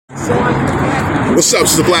What's up?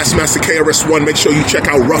 This is the Blastmaster KRS-One. Make sure you check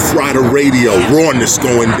out Rough Rider Radio. Rawness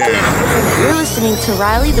going down. You're listening to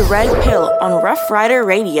Riley the Red Pill on Rough Rider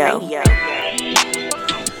Radio.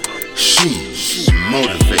 She's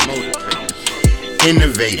motivated,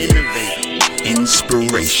 innovative,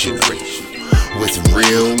 inspirational, with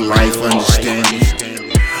real life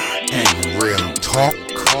understanding and real talk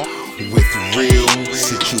with real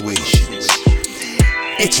situations.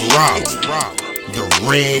 It's Riley, the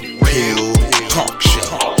Red Pill Talk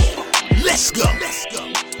Show. Let's go.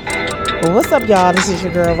 What's up, y'all? This is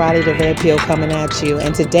your girl, Riley the Red Pill, coming at you.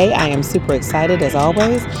 And today I am super excited, as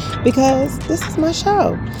always, because this is my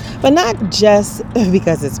show. But not just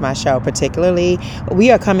because it's my show, particularly.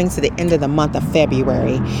 We are coming to the end of the month of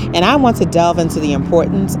February, and I want to delve into the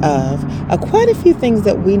importance of quite a few things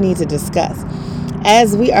that we need to discuss.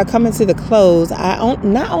 As we are coming to the close, I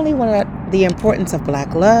not only want the importance of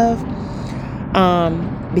Black love,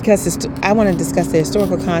 because I want to discuss the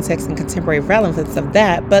historical context and contemporary relevance of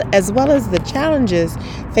that, but as well as the challenges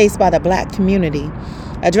faced by the Black community,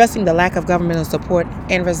 addressing the lack of governmental support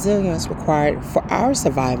and resilience required for our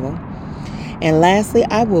survival. And lastly,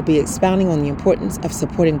 I will be expounding on the importance of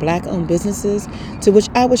supporting Black-owned businesses, to which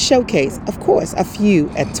I will showcase, of course, a few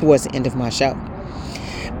towards the end of my show.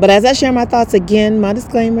 But as I share my thoughts again, my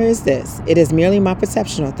disclaimer is this: it is merely my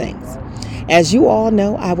perception of things. As you all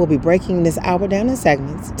know, I will be breaking this hour down in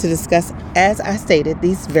segments to discuss, as I stated,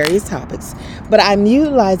 these various topics. But I'm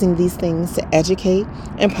utilizing these things to educate,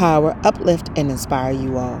 empower, uplift, and inspire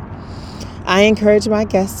you all. I encourage my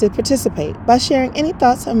guests to participate by sharing any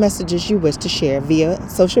thoughts or messages you wish to share via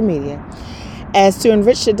social media, as to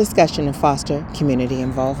enrich the discussion and foster community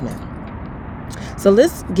involvement. So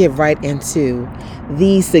let's get right into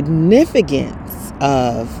the significance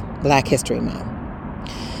of Black History Month.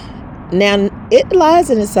 Now, it lies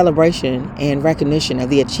in its celebration and recognition of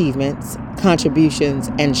the achievements, contributions,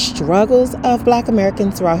 and struggles of Black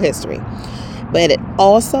Americans throughout history. But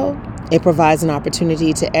it provides an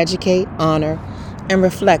opportunity to educate, honor, and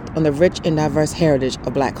reflect on the rich and diverse heritage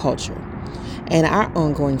of Black culture and our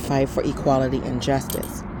ongoing fight for equality and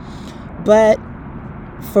justice. But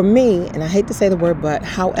for me, and I hate to say the word but,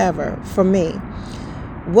 however, for me,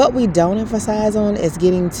 what we don't emphasize on is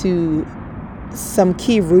getting to some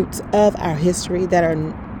key roots of our history that are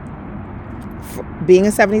being a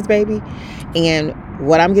 70s baby, and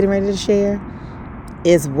what I'm getting ready to share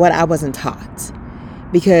is what I wasn't taught,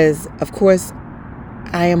 because of course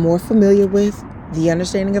I am more familiar with the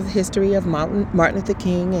understanding of the history of Martin Luther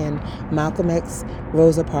King and Malcolm X,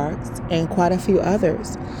 Rosa Parks, and quite a few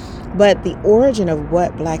others, but the origin of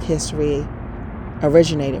what Black history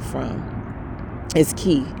originated from is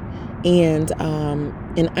key, and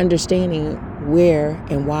in understanding where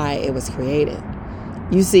and why it was created.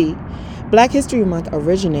 You see, Black History Month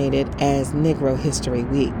originated as Negro History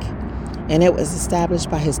Week, and it was established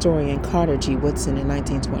by historian Carter G. Woodson in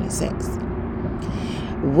 1926.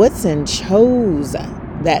 Woodson chose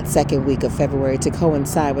that second week of February to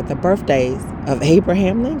coincide with the birthdays of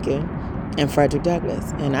Abraham Lincoln and Frederick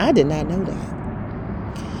Douglass, and I did not know that.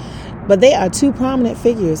 But they are two prominent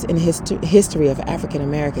figures in history of African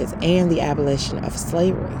Americans and the abolition of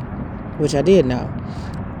slavery, which I did know.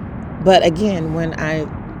 But again,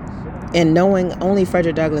 and knowing only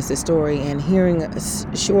Frederick Douglass' story and hearing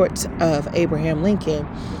short of Abraham Lincoln,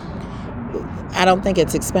 I don't think we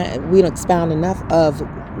don't expound enough of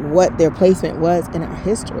what their placement was in our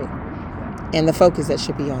history and the focus that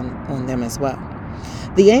should be on them as well.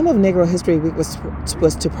 The aim of Negro History Week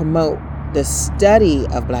was to promote the study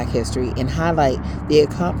of Black history and highlight the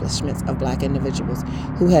accomplishments of Black individuals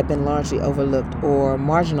who had been largely overlooked or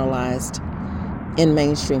marginalized in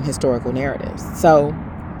mainstream historical narratives. So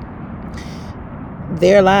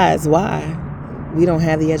there lies why we don't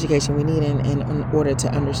have the education we need in order to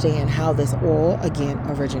understand how this all, again,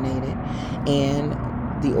 originated and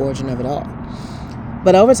the origin of it all.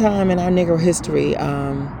 But over time in our Negro history,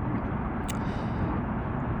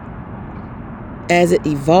 as it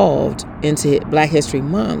evolved into Black History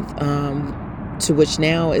Month, to which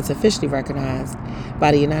now it's officially recognized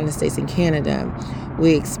by the United States and Canada,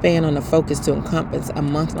 we expand on the focus to encompass a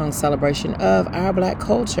month-long celebration of our Black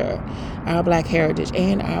culture, our Black heritage,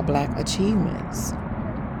 and our Black achievements.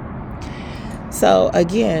 So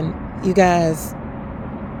again, you guys,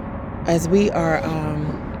 as we are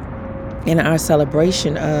in our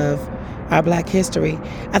celebration of our Black history,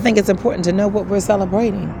 I think it's important to know what we're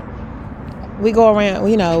celebrating. We go around,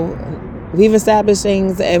 we've established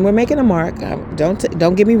things and we're making a mark.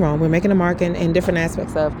 Don't get me wrong. We're making a mark in different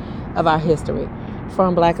aspects of our history,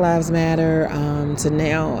 from Black Lives Matter to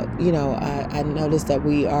now, I noticed that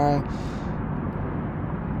we are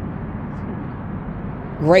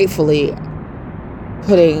gratefully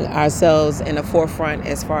putting ourselves in the forefront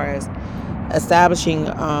as far as establishing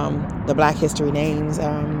the Black history names.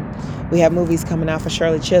 We have movies coming out for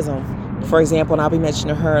Shirley Chisholm, for example, and I'll be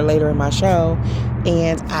mentioning her later in my show.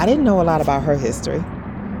 And I didn't know a lot about her history,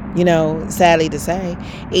 sadly to say.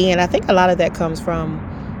 And I think a lot of that comes from,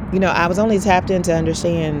 I was only tapped in to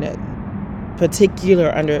understand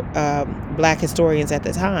particular Black historians at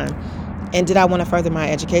the time. And did I want to further my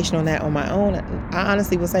education on that on my own? I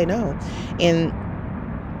honestly would say no. And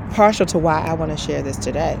partial to why I want to share this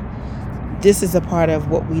today. This is a part of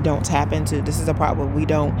what we don't tap into. This is a part where we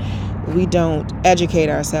don't educate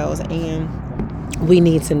ourselves, and we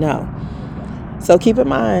need to know. So keep in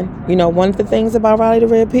mind, one of the things about Raleigh the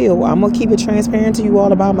Red Pill, I'm going to keep it transparent to you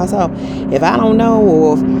all about myself. If I don't know,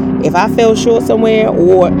 or if I fell short somewhere,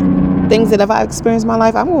 or things that I've experienced in my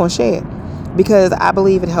life, I'm going to share it, because I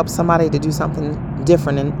believe it helps somebody to do something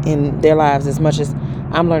different in their lives as much as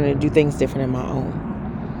I'm learning to do things different in my own.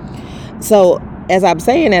 So as I'm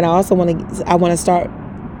saying that, I want to start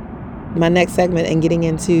my next segment and getting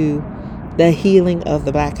into the healing of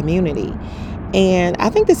the Black community. And I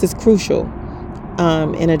think this is crucial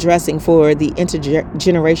in addressing for the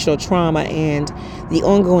intergenerational trauma and the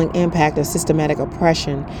ongoing impact of systematic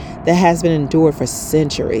oppression that has been endured for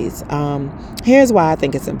centuries. Here's why I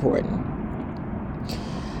think it's important.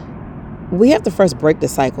 We have to first break the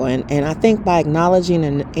cycle. And I think by acknowledging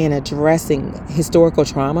and addressing historical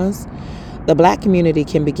traumas, the Black community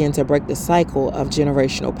can begin to break the cycle of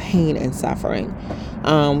generational pain and suffering.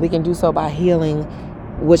 We can do so by healing,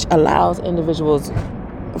 which allows individuals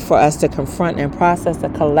for us to confront and process the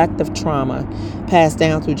collective trauma passed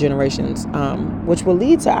down through generations, which will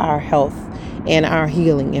lead to our health and our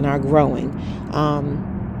healing and our growing.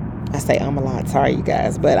 I say I'm a lot, sorry you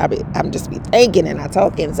guys, but I'm just be thinking and I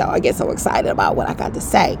talking, so I get so excited about what I got to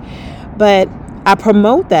say. But I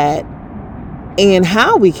promote that, and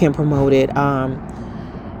how we can promote it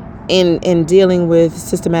in dealing with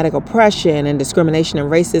systematic oppression and discrimination and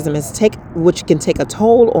racism, which can take a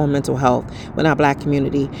toll on mental health in our Black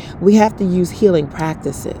community. We have to use healing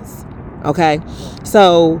practices. Okay,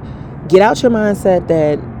 so get out your mindset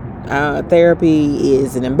that therapy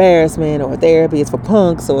is an embarrassment, or therapy is for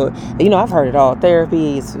punks, or I've heard it all.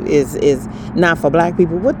 Therapy is not for Black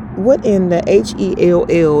people. What in the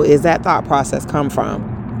HELL is that thought process come from?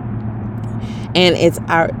 And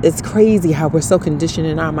it's crazy how we're so conditioned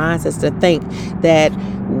in our mindsets to think that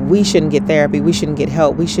we shouldn't get therapy, we shouldn't get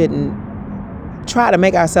help, we shouldn't try to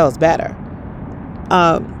make ourselves better.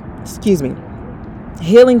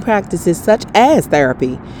 Healing practices such as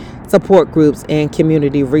therapy, support groups, and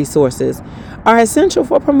community resources are essential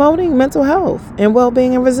for promoting mental health and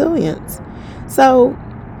well-being and resilience. So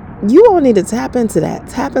you all need to tap into that.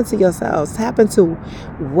 Tap into yourselves. Tap into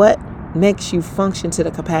what makes you function to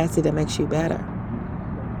the capacity that makes you better.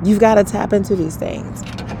 You've got to tap into these things.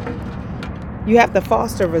 You have to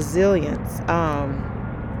foster resilience,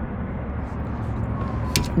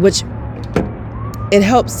 which it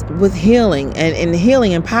helps with healing, and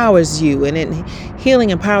healing empowers you, and healing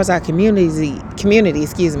empowers our community.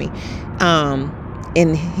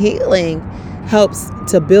 And healing helps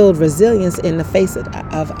to build resilience in the face of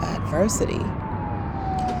adversity.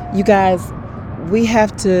 You guys, we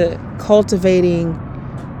have to cultivate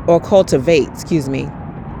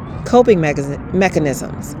coping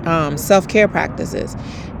mechanisms, self-care practices,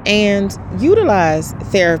 and utilize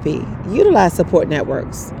therapy, utilize support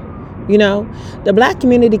networks. The Black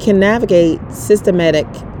community can navigate systematic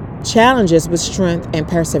challenges with strength and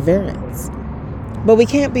perseverance, but we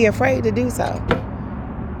can't be afraid to do so.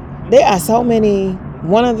 There are so many.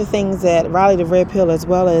 One of the things that Raleigh the Red Pill, as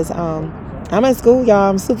well as I'm in school, y'all.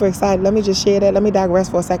 I'm super excited. Let me just share that. Let me digress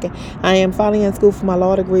for a second. I am finally in school for my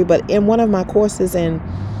law degree, but in one of my courses and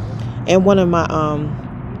one of my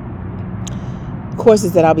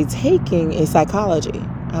courses that I'll be taking is psychology,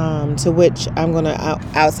 to which I'm going to,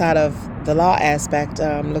 outside of the law aspect,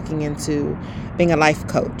 looking into being a life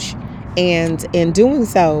coach. And in doing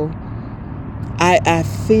so, I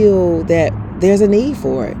feel that there's a need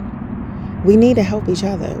for it. We need to help each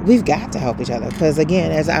other. We've got to help each other, because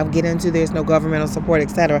again, as I get into, there's no governmental support,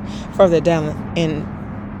 etc. Further down in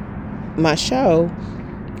my show,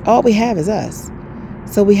 all we have is us.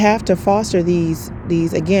 So we have to foster these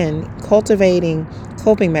again, cultivating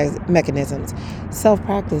coping mechanisms,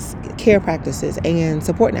 self-practice, care practices, and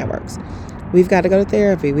support networks. We've got to go to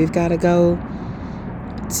therapy. We've got to go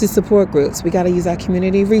to support groups. We got to use our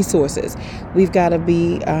community resources. We've got to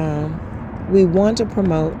be, we want to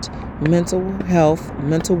promote mental health,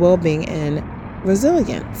 mental well-being, and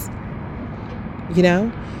resilience.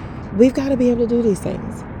 We've got to be able to do these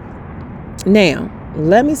things. Now,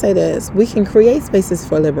 let me say this. We can create spaces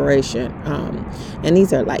for liberation. And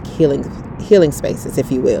these are like healing spaces,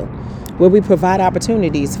 if you will, where we provide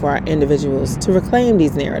opportunities for our individuals to reclaim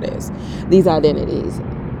these narratives, these identities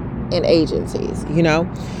and agencies,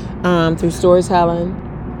 through storytelling,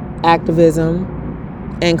 activism,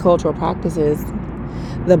 and cultural practices.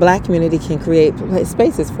 The Black community can create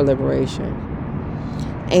spaces for liberation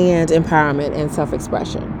and empowerment and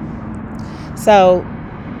self-expression. So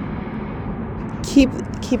keep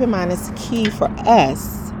in mind, it's key for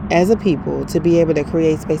us as a people to be able to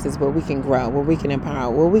create spaces where we can grow, where we can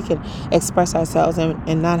empower, where we can express ourselves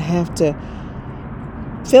and not have to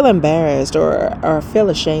feel embarrassed or feel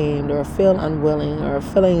ashamed or feel unwilling or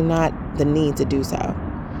feeling not the need to do so.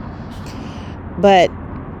 But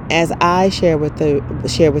as I share with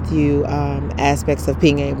you aspects of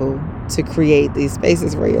being able to create these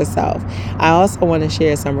spaces for yourself, I also want to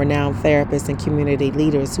share some renowned therapists and community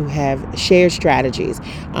leaders who have shared strategies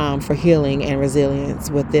for healing and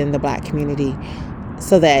resilience within the Black community,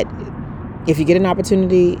 so that if you get an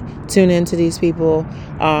opportunity, tune into these people,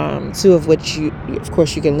 two of which you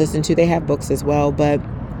can listen to. They have books as well, but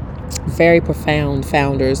very profound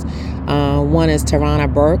founders. One is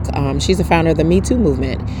Tarana Burke. She's the founder of the Me Too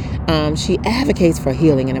movement. She advocates for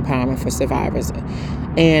healing and empowerment for survivors,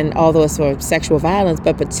 and although it's for sexual violence,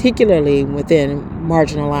 but particularly within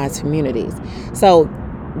marginalized communities. So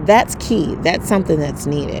that's key. That's something that's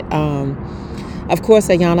needed. Of course,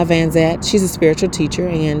 Iyanla Vanzant, she's a spiritual teacher,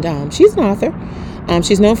 and she's an author.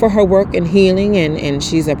 She's known for her work in healing, and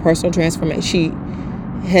she's a personal transformation.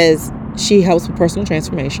 She helps with personal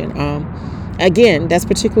transformation. Again, that's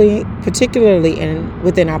particularly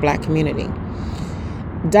within our Black community.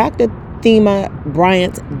 Dr. Thema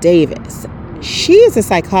Bryant Davis. She is a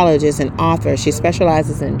psychologist and author. She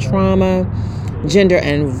specializes in trauma, gender,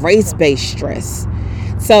 and race-based stress.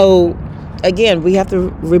 So, again, we have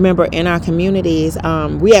to remember in our communities,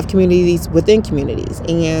 we have communities within communities.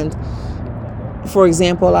 And, for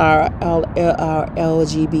example, our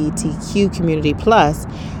LGBTQ community plus,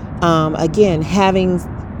 again, having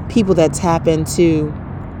people that tap into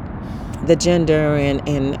the gender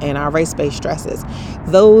and our race-based stresses.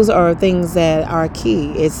 Those are things that are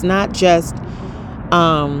key. It's not just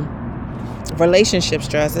relationship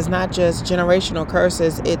stress. It's not just generational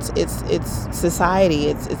curses. It's society.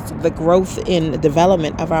 It's the growth and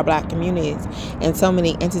development of our Black communities and so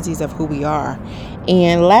many entities of who we are.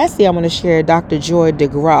 And lastly, I'm going to share Dr. Joy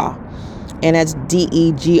DeGruy. And that's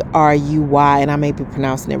Degruy, and I may be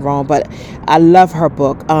pronouncing it wrong, but I love her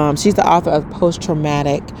book. She's the author of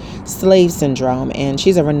Post-Traumatic Slave Syndrome, and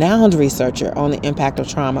she's a renowned researcher on the impact of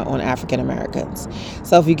trauma on African Americans.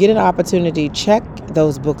 So if you get an opportunity, check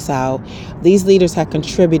those books out. These leaders have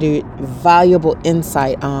contributed valuable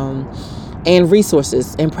insight and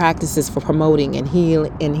resources and practices for promoting and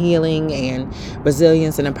healing and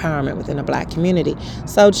resilience and empowerment within the Black community.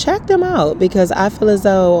 So check them out, because I feel as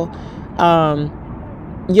though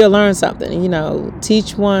you'll learn something.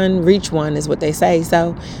 Teach one, reach one is what they say.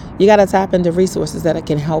 So you got to tap into resources that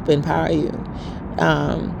can help empower you.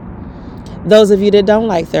 Those of you that don't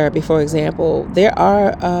like therapy, for example, there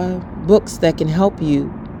are books that can help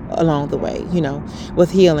you along the way,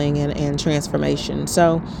 with healing and transformation.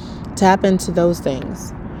 So tap into those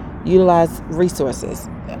things. Utilize resources.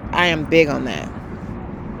 I am big on that.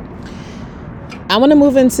 I want to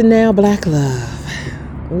move into now Black love.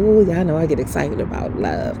 Ooh, y'all know I get excited about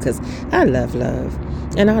love, because I love love,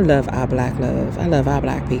 and I love our Black love. I love our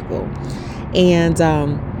Black people. And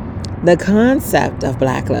the concept of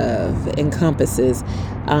Black love encompasses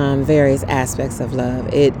various aspects of love.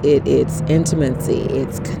 It's intimacy,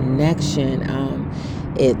 it's connection,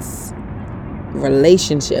 it's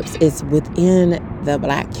relationships. It's within the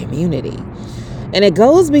Black community. And it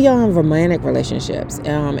goes beyond romantic relationships.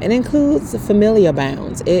 It includes familial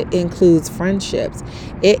bonds. It includes friendships.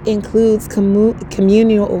 It includes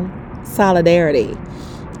communal solidarity.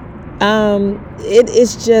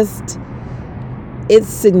 Its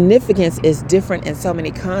significance is different in so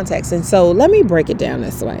many contexts. And so let me break it down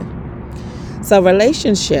this way. So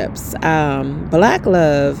relationships, Black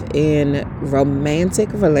love in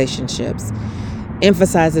romantic relationships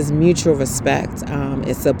emphasizes mutual respect.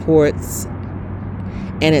 It supports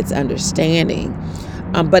and its understanding.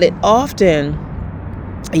 But it often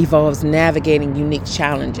involves navigating unique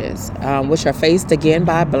challenges, which are faced again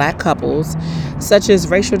by Black couples, such as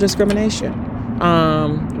racial discrimination,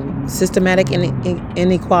 systematic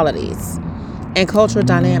inequalities, and cultural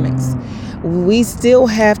dynamics. We still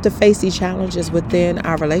have to face these challenges within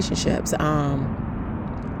our relationships,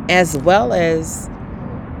 as well as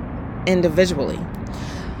individually.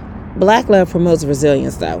 Black love promotes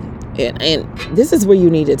resilience, though. and this is where you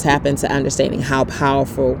need to tap into understanding how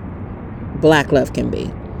powerful Black love can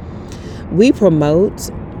be. We promote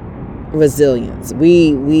resilience. We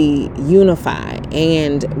unify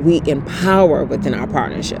and we empower within our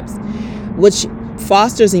partnerships, which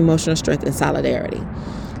fosters emotional strength and solidarity.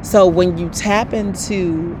 So when you tap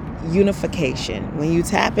into unification, when you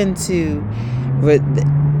tap into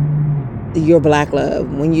your Black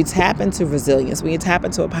love, when you tap into resilience, when you tap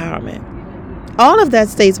into empowerment, all of that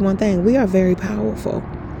states one thing: we are very powerful.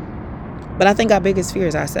 But I think our biggest fear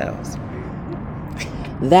is ourselves.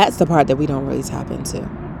 That's the part that we don't really tap into.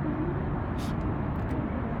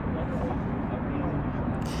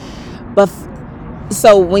 But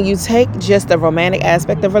so when you take just the romantic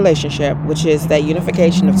aspect of relationship, which is that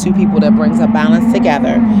unification of two people that brings a balance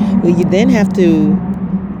together,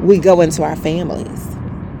 we go into our families.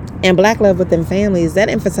 And Black love within families, that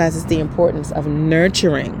emphasizes the importance of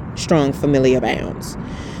nurturing strong familial bonds,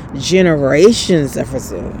 generations of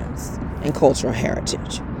resilience, and cultural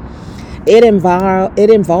heritage. It involves,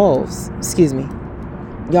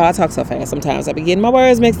 y'all, I talk so fast sometimes I be getting my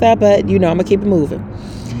words mixed up, but I'm gonna keep it moving.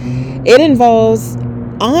 It involves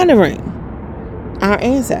honoring our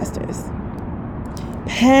ancestors,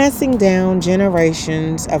 passing down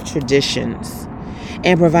generations of traditions,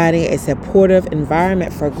 and providing a supportive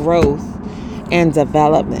environment for growth and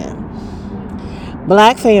development.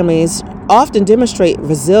 Black families often demonstrate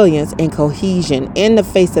resilience and cohesion in the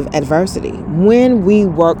face of adversity when we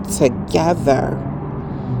work together,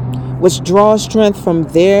 which draws strength from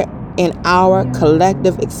their and our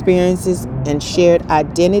collective experiences and shared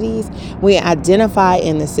identities. We identify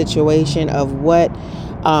in the situation of what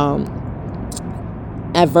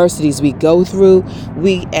adversities we go through.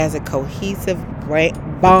 We, as a cohesive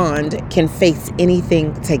bond, can face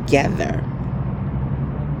anything together.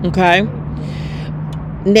 Okay?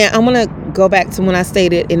 Now, I'm going to go back to when I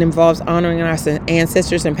stated it involves honoring our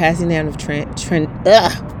ancestors and passing down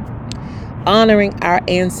honoring our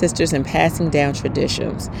ancestors and passing down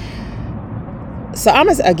traditions. So I'm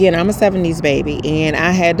a 70s baby, and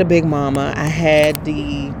I had the big mama. I had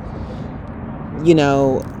the,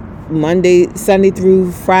 Monday, Sunday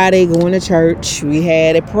through Friday going to church. We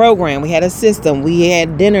had a program. We had a system. We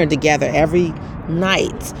had dinner together every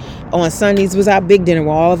night. On Sundays was our big dinner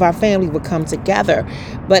where all of our family would come together.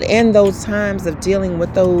 But in those times of dealing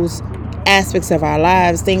with those aspects of our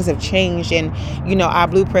lives, things have changed, and our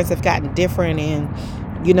blueprints have gotten different. And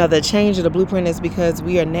the change of the blueprint is because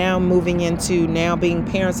we are now moving into now being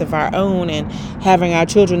parents of our own and having our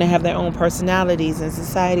children to have their own personalities, and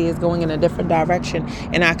society is going in a different direction,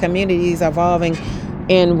 and our communities are evolving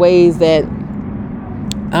in ways that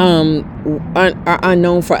are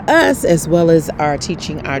unknown for us, as well as are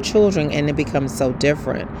teaching our children, and it becomes so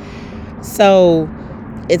different. So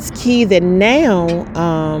it's key that now,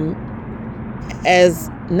 as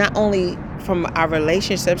not only from our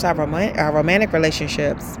relationships, our romantic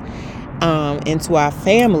relationships, into our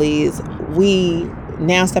families, we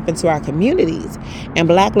now step into our communities. And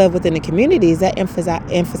Black love within the communities, that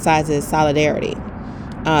emphasizes solidarity,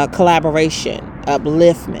 collaboration,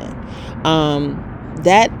 upliftment.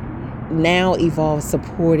 That now evolves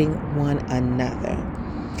supporting one another,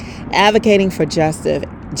 advocating for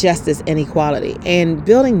justice and equality, and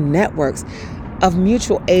building networks of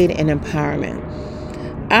mutual aid and empowerment.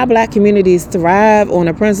 Our Black communities thrive on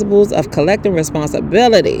the principles of collective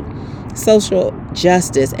responsibility, social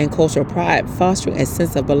justice, and cultural pride, fostering a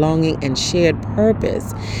sense of belonging and shared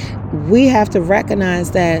purpose. We have to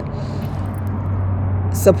recognize that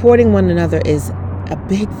supporting one another is a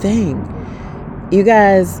big thing. You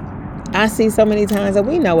guys, I see so many times that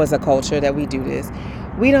we know as a culture that we do this.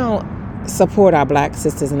 We don't support our Black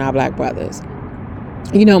sisters and our Black brothers.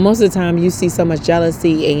 Most of the time you see so much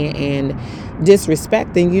jealousy and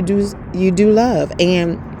disrespect, and you do love,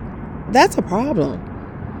 and that's a problem.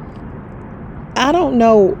 I don't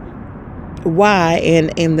know why,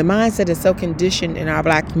 and the mindset is so conditioned in our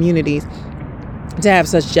Black communities to have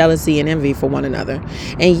such jealousy and envy for one another.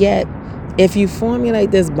 And yet, if you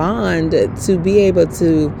formulate this bond to be able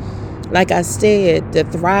to, like I said, to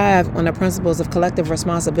thrive on the principles of collective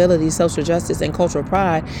responsibility, social justice, and cultural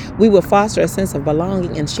pride, we will foster a sense of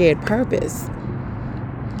belonging and shared purpose.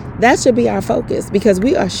 That should be our focus, because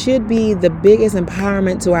we should be the biggest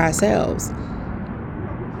empowerment to ourselves.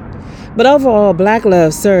 But overall, Black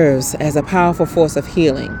love serves as a powerful force of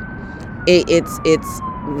healing. It's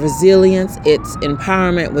resilience, it's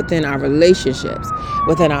empowerment within our relationships,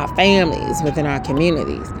 within our families, within our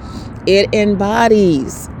communities. It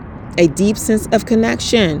embodies a deep sense of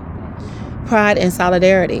connection, pride, and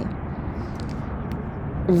solidarity,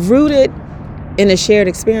 rooted in the shared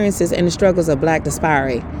experiences and the struggles of Black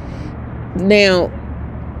diaspora Now,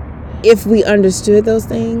 if we understood those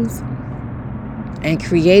things and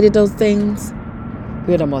created those things,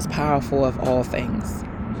 we're the most powerful of all things.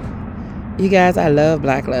 You guys, I love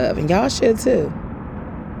black love, and y'all should too.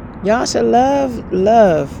 Y'all should love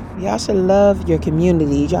love. Y'all should love your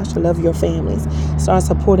communities. Y'all should love your families. Start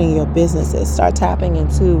supporting your businesses. Start tapping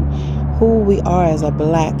into who we are as a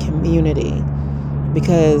black community,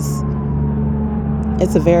 because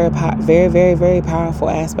it's a very, very, very powerful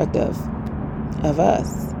aspect of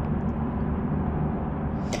us.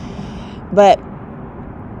 But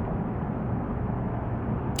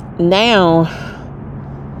now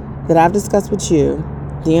that I've discussed with you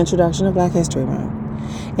the introduction of Black History Month,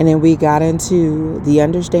 and then we got into the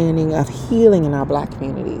understanding of healing in our black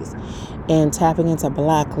communities and tapping into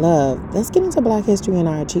black love, let's get into black history and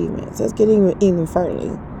our achievements. Let's get even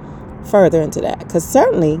further into that, because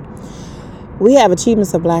certainly we have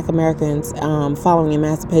achievements of black Americans following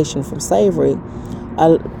emancipation from slavery,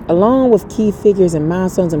 along with key figures and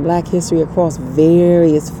milestones in black history across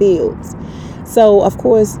various fields. So, of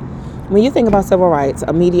course, when you think about civil rights,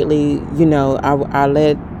 immediately, you know,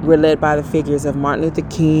 we're led by the figures of Martin Luther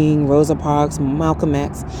King, Rosa Parks, Malcolm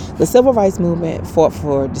X. The civil rights movement fought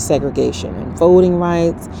for desegregation and voting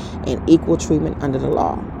rights and equal treatment under the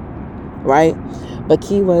law, right? But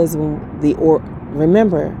key was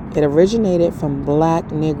remember, it originated from Black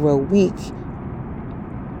Negro Week,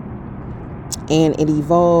 and it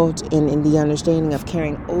evolved in the understanding of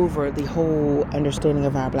carrying over the whole understanding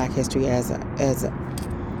of our black history as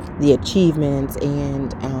the achievements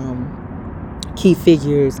and key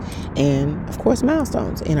figures and, of course,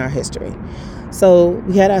 milestones in our history. So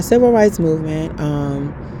we had our civil rights movement,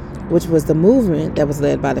 which was the movement that was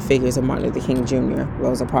led by the figures of Martin Luther King Jr.,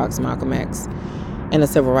 Rosa Parks, Malcolm X, and the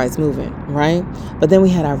civil rights movement, right? But then we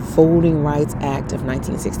had our Voting Rights Act of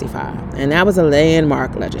 1965, and that was a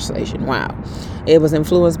landmark legislation. Wow. It was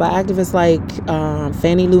influenced by activists like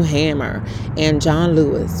Fannie Lou Hamer and John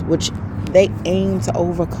Lewis, which they aimed to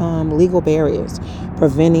overcome legal barriers,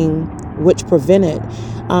 which prevented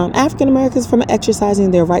African Americans from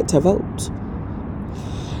exercising their right to vote.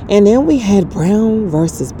 And then we had Brown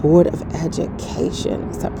versus Board of Education,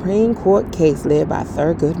 a Supreme Court case led by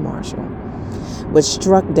Thurgood Marshall, which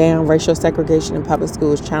struck down racial segregation in public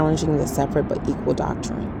schools, challenging the separate but equal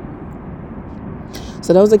doctrine.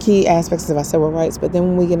 So those are key aspects of our civil rights. But then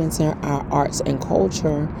when we get into our arts and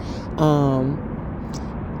culture,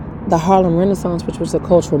 the Harlem Renaissance, which was a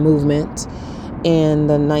cultural movement in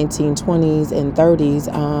the 1920s and 30s,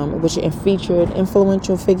 which featured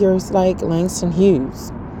influential figures like Langston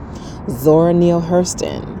Hughes, Zora Neale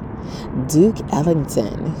Hurston, Duke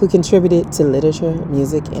Ellington, who contributed to literature,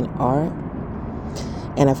 music, and art.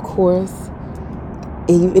 And of course,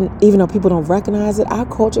 even though people don't recognize it, our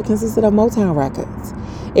culture consisted of Motown Records.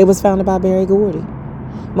 It was founded by Berry Gordy.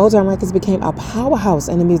 Motown Records became a powerhouse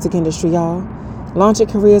in the music industry, y'all, launching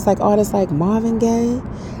careers like artists like Marvin Gaye,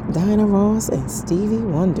 Diana Ross, and Stevie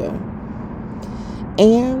Wonder.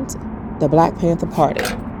 And the Black Panther Party,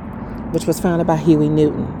 which was founded by Huey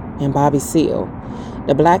Newton and Bobby Seale.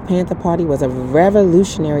 The Black Panther Party was a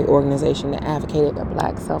revolutionary organization that advocated for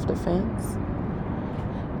black self-defense,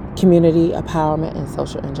 community empowerment, and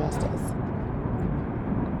social injustice.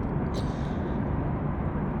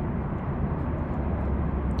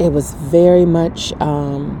 It was very much,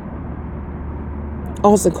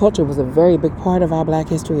 arts and culture was a very big part of our black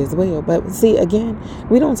history as well. But see, again,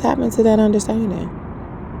 we don't tap into that understanding.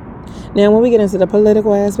 Now, when we get into the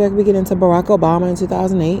political aspect, we get into Barack Obama in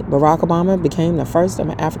 2008. Barack Obama became the first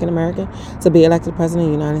African American to be elected president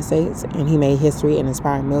of the United States, and he made history and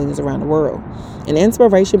inspired millions around the world. An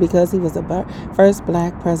inspiration because he was the first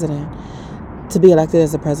black president to be elected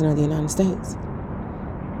as the president of the United States.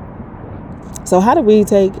 So how do we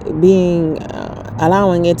take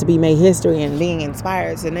allowing it to be made history and being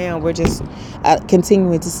inspired, so now we're just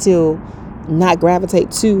continuing to still not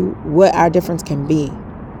gravitate to what our difference can be?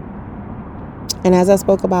 And as I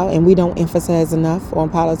spoke about, and we don't emphasize enough on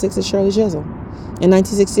politics, is Shirley Chisholm. In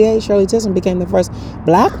 1968, Shirley Chisholm became the first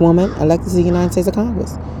black woman elected to the United States of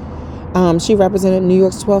Congress. She represented New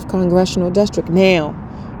York's 12th Congressional District. Now,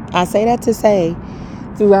 I say that to say,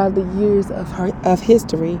 throughout the years of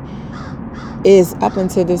history, is up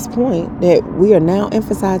until this point that we are now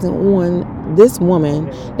emphasizing on this woman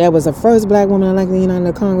that was the first black woman elected to the United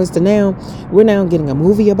States Congress. To now, we're now getting a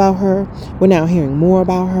movie about her. We're now hearing more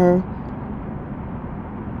about her.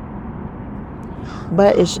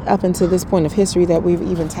 But it's up until this point of history that we've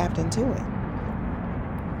even tapped into it.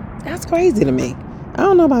 That's crazy to me. I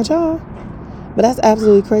don't know about y'all, but that's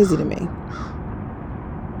absolutely crazy to me.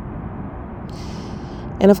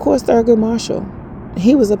 And of course, Thurgood Marshall,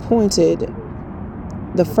 he was appointed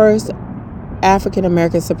the first African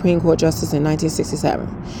American Supreme Court Justice in 1967.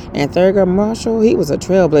 And Thurgood Marshall, he was a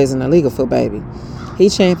trailblazer in the legal field, baby. He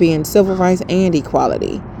championed civil rights and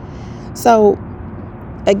equality. So,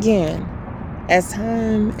 again, as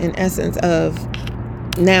time in essence of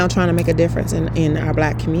now trying to make a difference in our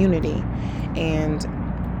black community, and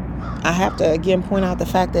I have to again point out the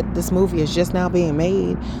fact that this movie is just now being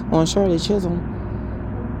made on Shirley Chisholm.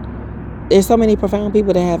 There's so many profound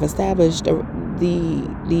people that have established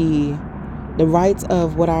the rights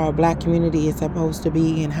of what our black community is supposed to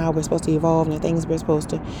be and how we're supposed to evolve and the things we're supposed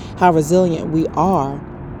to, how resilient we are.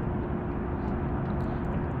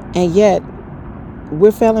 And yet,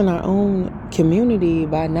 we're failing our own community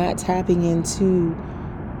by not tapping into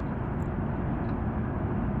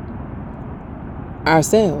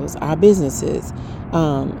ourselves, our businesses,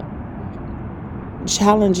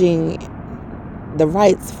 challenging the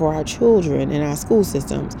rights for our children in our school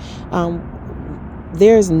systems.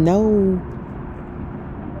 There's no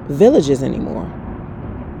villages anymore.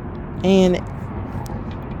 And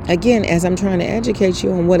again, as I'm trying to educate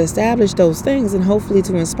you on what established those things and hopefully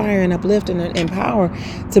to inspire and uplift and empower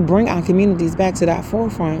to bring our communities back to that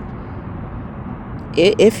forefront,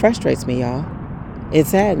 it frustrates me, y'all. It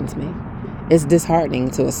saddens me. It's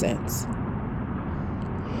disheartening to a sense.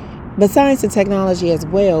 But science and technology as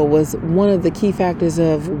well was one of the key factors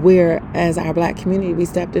of where, as our black community, we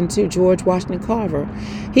stepped into. George Washington Carver.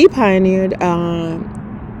 He pioneered,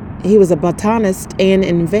 he was a botanist and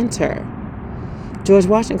inventor. George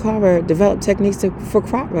Washington Carver developed techniques for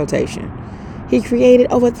crop rotation. He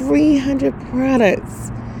created over 300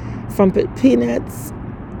 products from peanuts,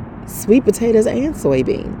 sweet potatoes, and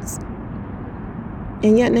soybeans.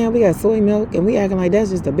 And yet now we got soy milk and we acting like that's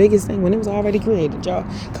just the biggest thing when it was already created, y'all.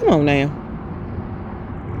 Come on now.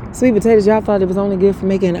 Sweet potatoes, y'all thought it was only good for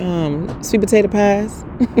making sweet potato pies?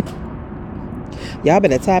 Y'all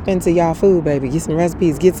better tap into y'all food, baby. Get some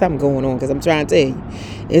recipes, get something going on, because I'm trying to tell you,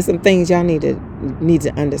 it's some things y'all need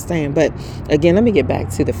to understand. But again, let me get back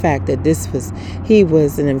to the fact that he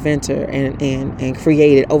was an inventor and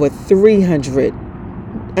created over 300,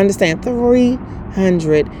 understand,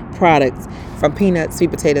 300 products from peanuts,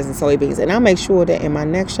 sweet potatoes, and soybeans. And I'll make sure that in my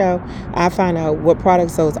next show, I find out what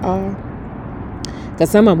products those are,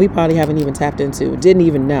 because some of them we probably haven't even tapped into, didn't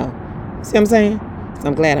even know. See what I'm saying? So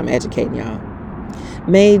I'm glad I'm educating y'all.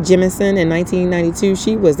 Mae Jemison in 1992,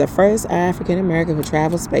 she was the first African American who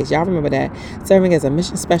traveled space. Y'all remember that? Serving as a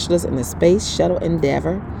mission specialist in the Space Shuttle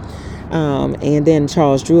Endeavour. And then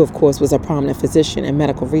Charles Drew, of course, was a prominent physician and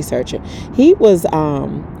medical researcher. He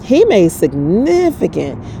made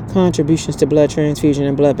significant contributions to blood transfusion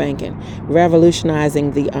and blood banking,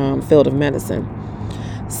 revolutionizing the field of medicine.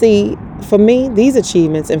 See, for me, these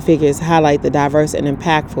achievements and figures highlight the diverse and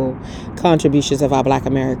impactful contributions of our Black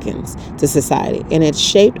Americans to society, and it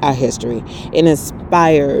shaped our history and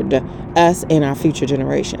inspired us and our future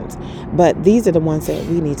generations. But these are the ones that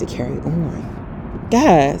we need to carry on.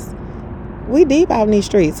 Guys, we deep out in these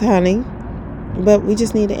streets, honey, but we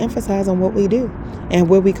just need to emphasize on what we do and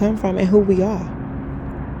where we come from and who we are.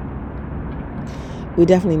 We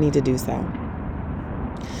definitely need to do so.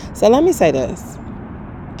 So let me say this.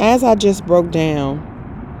 As I just broke down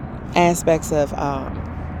aspects of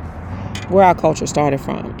where our culture started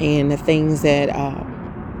from and the things that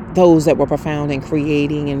those that were profound in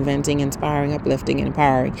creating, inventing, inspiring, uplifting, and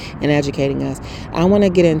empowering, and educating us, I want to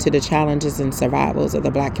get into the challenges and survivals of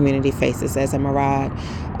the Black community faces as a myriad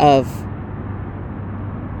of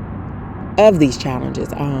these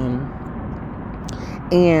challenges.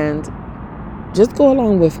 And just go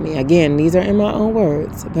along with me. Again, these are in my own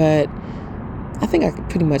words, but I think I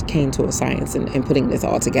pretty much came to a science in putting this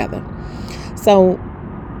all together. So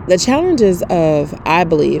the challenges of, I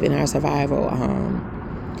believe, in our survival,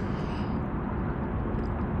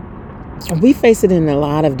 we face it in a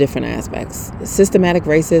lot of different aspects. Systematic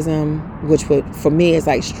racism, which for me is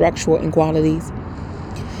like structural inequalities,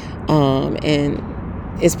 and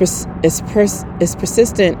it's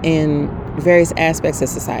persistent in various aspects of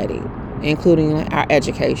society, including like our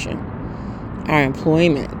education, our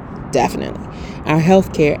employment, definitely, our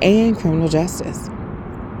healthcare, and criminal justice.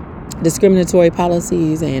 Discriminatory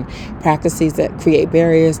policies and practices that create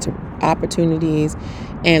barriers to opportunities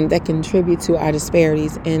and that contribute to our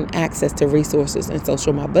disparities in access to resources and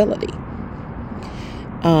social mobility.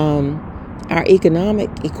 Our economic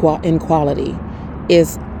inequality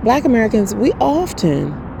is Black Americans, we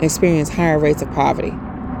often experience higher rates of poverty.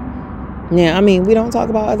 Now, I mean, we don't talk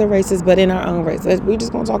about other races, but in our own race, we're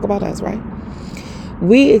just going to talk about us, right?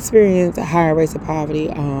 We experience higher rates of poverty,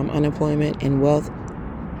 unemployment, and wealth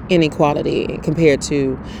inequality compared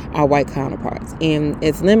to our white counterparts. And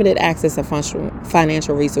it's limited access to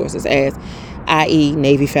financial resources, as i.e.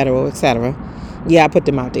 Navy, Federal, etc. Yeah, I put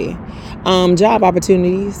them out there. Job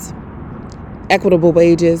opportunities, equitable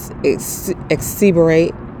wages,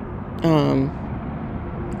 exacerbate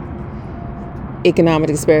economic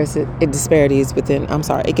disparities within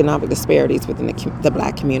the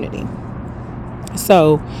black community.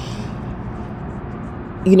 So,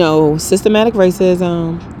 systematic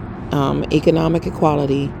racism, economic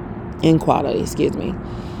inequality, and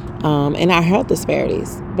our health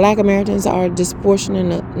disparities. Black Americans are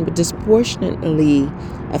disproportionately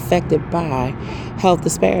affected by health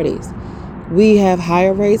disparities. We have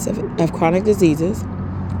higher rates of chronic diseases,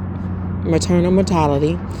 maternal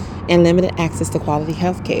mortality, and limited access to quality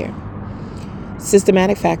health care.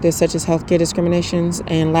 Systematic factors such as healthcare discriminations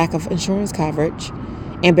and lack of insurance coverage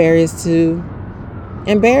and barriers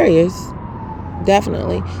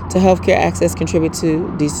definitely to healthcare access contribute to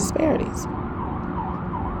these disparities.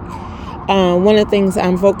 One of the things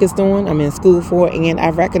I'm focused on, I'm in school for, and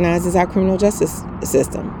I recognize is our criminal justice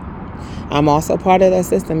system. I'm also part of that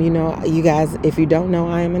system. You guys, if you don't know,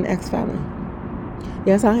 I am an ex-felon.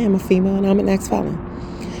 Yes, I am a female and I'm an ex-felon.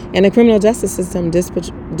 And the criminal justice system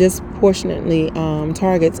disproportionately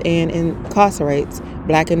targets and incarcerates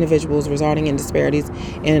black individuals, resulting in disparities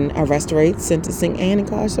in arrest rates, sentencing, and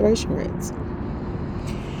incarceration rates.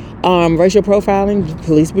 Racial profiling,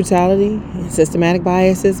 police brutality, and systematic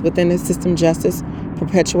biases within the system justice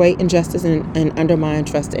perpetuate injustice and undermine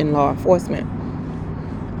trust in law enforcement.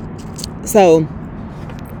 So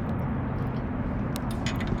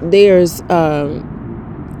there's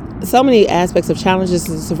so many aspects of challenges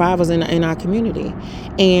and survivals in our community,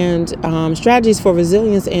 and strategies for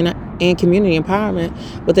resilience and community empowerment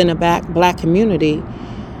within the black community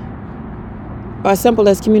are simple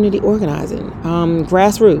as community organizing.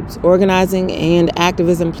 Grassroots organizing and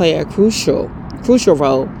activism play a crucial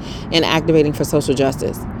role in activating for social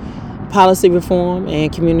justice, policy reform,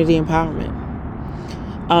 and community empowerment.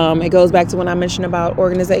 It goes back to when I mentioned about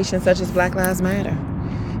organizations such as Black Lives Matter.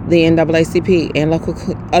 The NAACP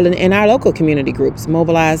and our local community groups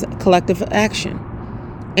mobilize collective action,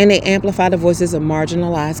 and they amplify the voices of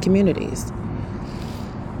marginalized communities.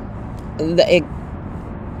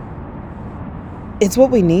 It's what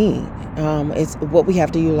we need. It's what we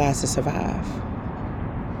have to utilize to survive.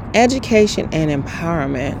 Education and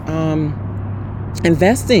empowerment.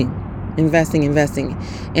 Investing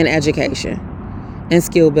in education and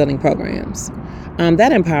skill building programs.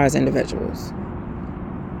 That empowers individuals.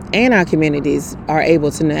 And our communities are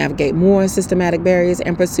able to navigate more systematic barriers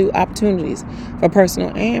and pursue opportunities for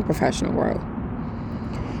personal and professional growth.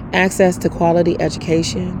 Access to quality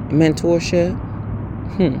education, mentorship,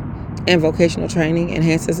 and vocational training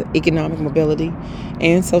enhances economic mobility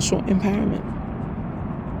and social empowerment.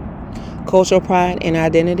 Cultural pride and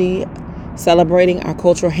identity, celebrating our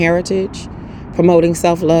cultural heritage, promoting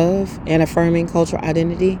self-love, and affirming cultural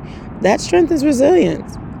identity, that strengthens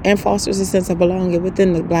resilience and fosters a sense of belonging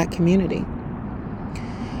within the black community.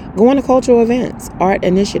 Going to cultural events, art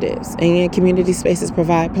initiatives, and community spaces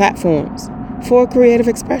provide platforms for creative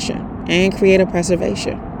expression and creative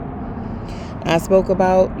preservation. I spoke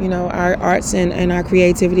about, our arts and our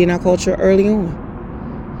creativity and our culture early on.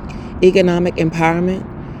 Economic empowerment,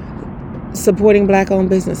 supporting black-owned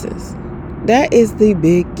businesses. That is the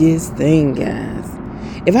biggest thing, guys.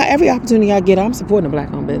 Every opportunity I get, I'm supporting a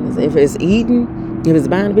black-owned business. If it's eating, if it's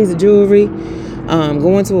buying a piece of jewelry,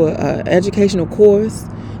 going to an educational course,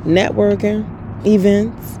 networking,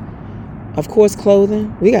 events, of course,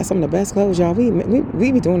 clothing. We got some of the best clothes, y'all. We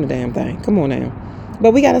be doing the damn thing. Come on now.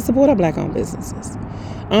 But we got to support our black-owned businesses.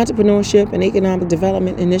 Entrepreneurship and economic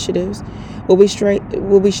development initiatives will be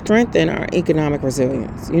strengthen our economic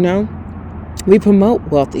resilience. We promote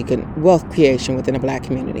wealth creation within the black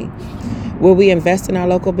community, where we invest in our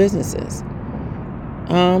local businesses.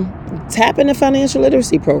 Tap into financial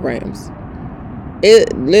literacy programs.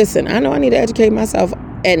 Listen, I know I need to educate myself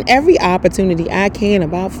and every opportunity I can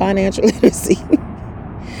about financial literacy.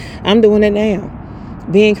 I'm doing it now.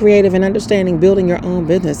 Being creative and understanding building your own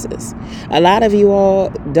businesses. A lot of you all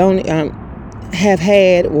don't have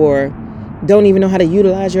had or don't even know how to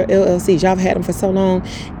utilize your LLCs. Y'all have had them for so long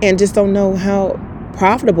and just don't know how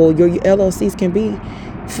profitable your LLCs can be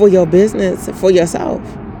for your business, for yourself.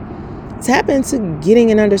 Tap into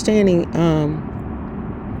getting an understanding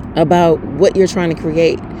about what you're trying to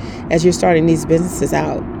create as you're starting these businesses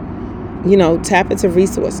out. Tap into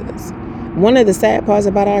resources. One of the sad parts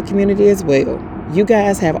about our community as well, you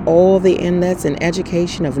guys have all the inlets and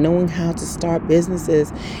education of knowing how to start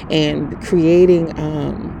businesses and creating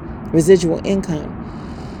residual income.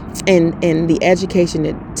 and the education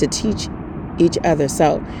to teach each other.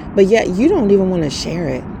 So, but yet you don't even want to share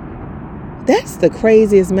it. That's the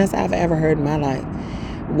craziest mess I've ever heard in my life.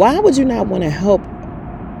 Why would you not want to help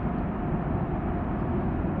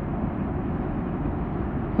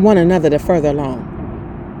one another to further along?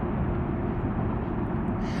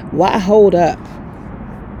 Why hold up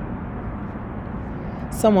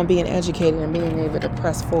someone being educated and being able to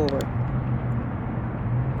press forward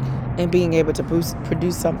and being able to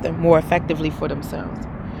produce something more effectively for themselves?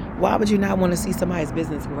 Why would you not want to see somebody's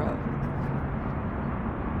business grow?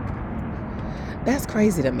 That's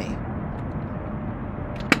crazy to me.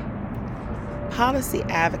 Policy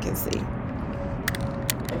advocacy.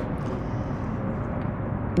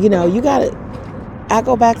 You know, you got to, I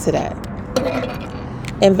go back to that.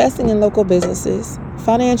 Investing in local businesses,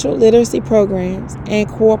 financial literacy programs, and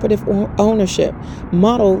cooperative ownership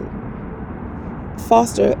model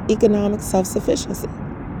foster economic self-sufficiency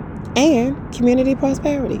and community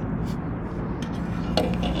prosperity.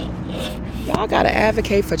 Y'all got to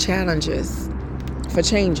advocate for changes,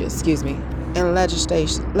 in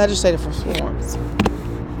legislative reforms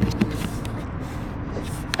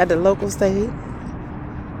at the local, state,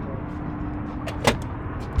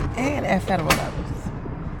 and at federal levels.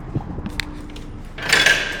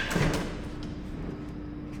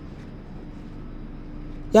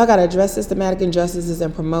 Y'all got to address systematic injustices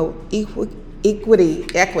and promote equity. What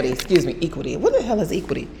the hell is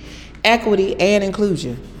equity? Equity and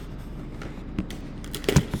inclusion.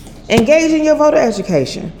 Engage in your voter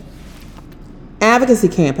education, advocacy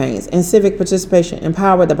campaigns, and civic participation.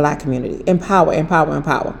 Empower the Black community. Empower.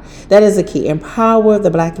 That is the key. Empower the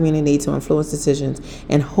Black community to influence decisions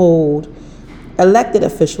and hold elected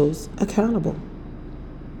officials accountable.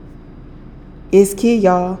 It's key,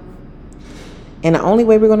 y'all. And the only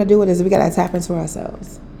way we're going to do it is we got to tap into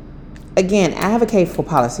ourselves. Again, advocate for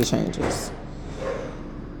policy changes.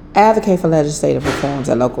 Advocate for legislative reforms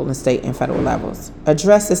at local and state and federal levels.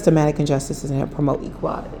 Address systematic injustices and promote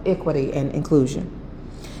equity and inclusion.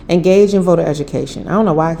 Engage in voter education. I don't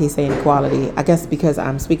know why I keep saying equality. I guess because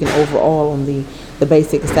I'm speaking overall on the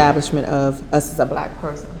basic establishment of us as a Black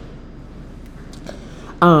person.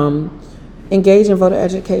 Engage in voter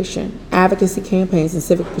education, advocacy campaigns, and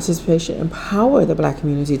civic participation. Empower the Black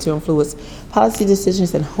community to influence policy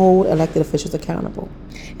decisions and hold elected officials accountable.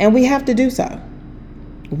 And we have to do so.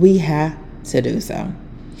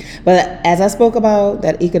 But as I spoke about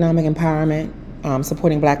that economic empowerment,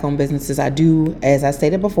 supporting Black-owned businesses, I do, as I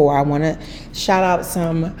stated before, I want to shout out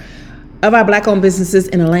some of our Black-owned businesses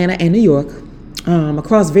in Atlanta and New York,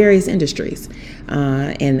 across various industries.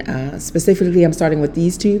 And specifically, I'm starting with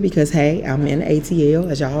these two because, hey, I'm in ATL,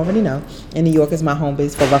 as y'all already know, and New York is my home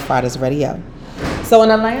base for Rough Riders Radio. So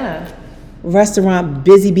in Atlanta, restaurant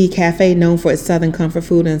Busy Bee Cafe, known for its southern comfort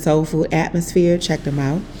food and soul food atmosphere. Check them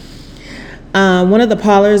out. One of the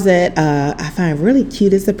parlors that I find really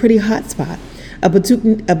cute is a Pretty Hot Spot, a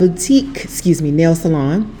boutique nail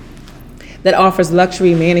salon that offers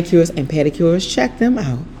luxury manicures and pedicures. Check them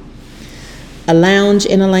out. A lounge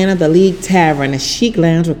in Atlanta, the League Tavern, a chic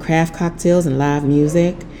lounge with craft cocktails and live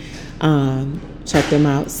music. Check them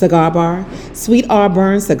out. Cigar bar, Sweet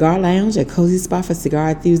Auburn Cigar Lounge, a cozy spot for cigar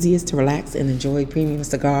enthusiasts to relax and enjoy premium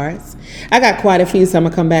cigars. I got quite a few, so I'm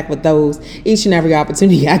going to come back with those each and every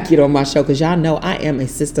opportunity I get on my show, because y'all know I am a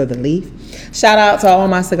sister of the leaf. Shout out to all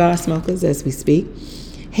my cigar smokers as we speak.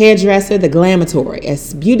 Hairdresser, The Glamatory, a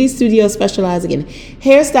beauty studio specializing in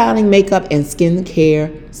hairstyling, makeup, and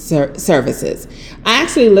skincare services. I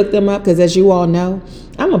actually looked them up because, as you all know,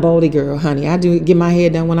 I'm a boldy girl, honey. I do get my hair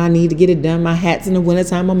done when I need to get it done. My hats in the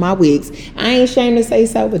wintertime on my wigs. I ain't ashamed to say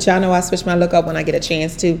so, but y'all know I switch my look up when I get a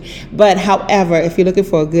chance to. But however, if you're looking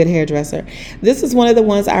for a good hairdresser, this is one of the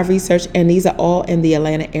ones I've researched, and these are all in the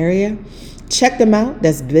Atlanta area. Check them out.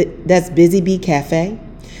 That's Busy Bee Cafe.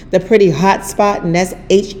 The Pretty Hot Spot, and that's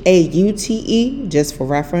HAUTE, just for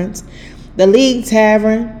reference. The League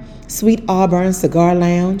Tavern, Sweet Auburn Cigar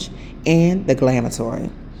Lounge, and The Glamatory.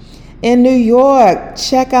 In New York,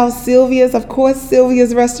 check out Sylvia's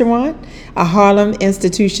Restaurant, a Harlem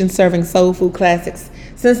institution serving soul food classics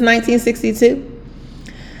since 1962.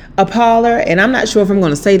 A parlor, and I'm not sure if I'm going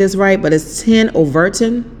to say this right, but it's 10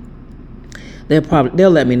 Overton.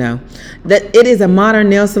 They'll let me know. That it is a modern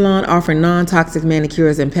nail salon offering non-toxic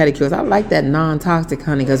manicures and pedicures. I like that non-toxic,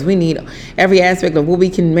 honey, because we need every aspect of what we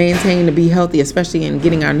can maintain to be healthy, especially in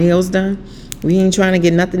getting our nails done. We ain't trying to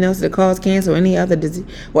get nothing else that cause cancer or any other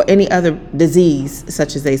disease,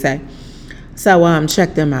 such as they say. So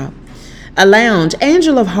check them out. A lounge,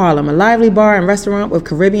 Angel of Harlem, a lively bar and restaurant with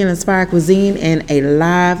Caribbean-inspired cuisine and a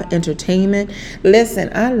live entertainment. Listen,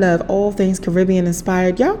 I love all things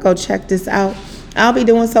Caribbean-inspired. Y'all go check this out. I'll be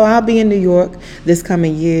doing so. I'll be in New York this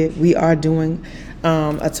coming year. We are doing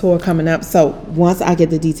a tour coming up. So once I get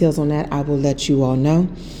the details on that, I will let you all know.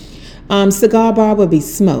 Cigar bar will be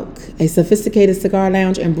Smoke, a sophisticated cigar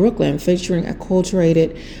lounge in Brooklyn featuring a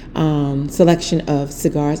cultivated selection of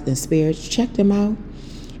cigars and spirits. Check them out.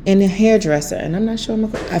 And the hairdresser, and I'm not sure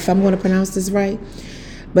if I'm going to pronounce this right,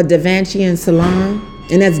 but Devachian Salon,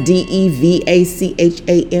 and that's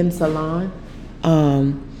Devachan Salon.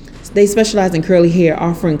 They specialize in curly hair,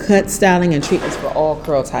 offering cut, styling, and treatments for all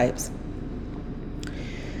curl types.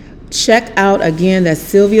 Check out again, that's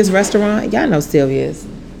Sylvia's Restaurant. Y'all know Sylvia's.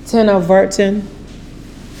 10 Overton,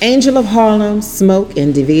 Angel of Harlem, Smoke,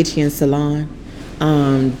 and Devachian Salon.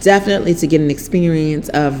 Definitely to get an experience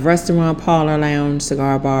of restaurant, parlor, lounge,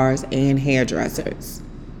 cigar bars, and hairdressers.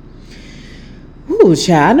 Ooh,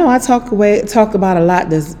 child, I know I talk about a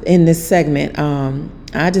lot in this segment.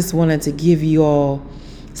 I just wanted to give you all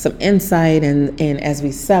some insight, and as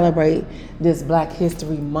we celebrate this Black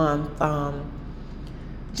History Month,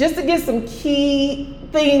 just to get some key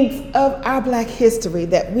things of our Black history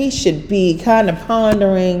that we should be kind of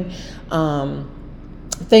pondering,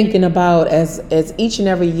 thinking about as each and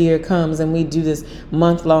every year comes and we do this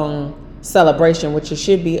month-long celebration, which it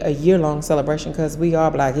should be a year-long celebration because we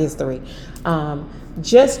are Black history.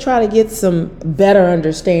 Just try to get some better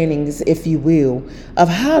understandings, if you will, of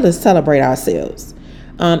how to celebrate ourselves.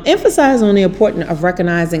 Emphasize on the importance of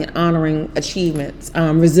recognizing and honoring achievements,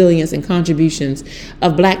 resilience, and contributions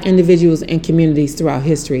of Black individuals and communities throughout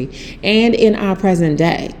history and in our present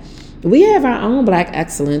day. We have our own Black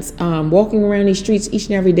excellence, walking around these streets each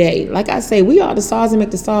and every day. Like I say, we are the stars that make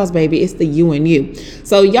the stars, baby. It's the you and you.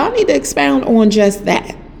 So y'all need to expound on just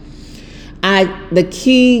that. The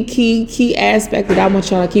key aspect that I want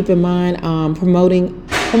y'all to keep in mind, promoting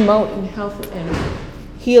health and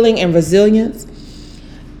healing and resilience.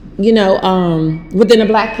 Within the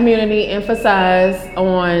Black community, emphasize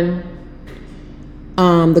on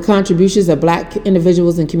the contributions of Black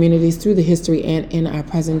individuals and communities through the history and in our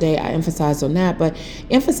present day. I emphasize on that, but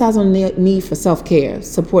emphasize on the need for self-care,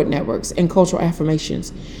 support networks, and cultural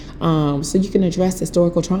affirmations, so you can address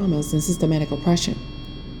historical traumas and systematic oppression.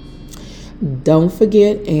 Don't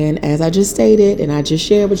forget, and as I just stated and I just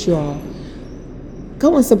shared with you all,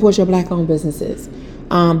 go and support your Black-owned businesses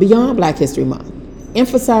beyond Black History Month.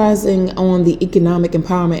 Emphasizing on the economic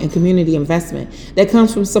empowerment and community investment that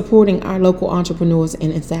comes from supporting our local entrepreneurs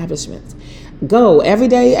and establishments. Go every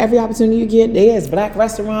day, every opportunity you get. There is Black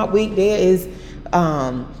Restaurant Week. There is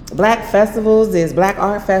Black festivals. There's Black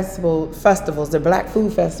art festivals. There are Black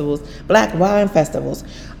food festivals, Black wine festivals.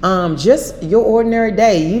 Just your ordinary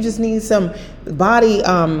day. You just need some body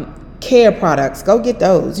care products. Go get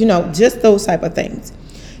those. Just those type of things.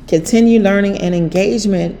 Continue learning and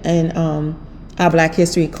engagement and our Black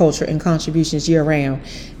history, culture, and contributions year-round.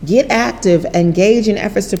 Get active, engage in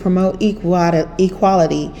efforts to promote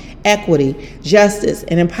equality, equity, justice,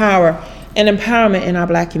 and empowerment in our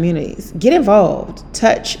Black communities. Get involved,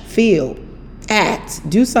 touch, feel, act,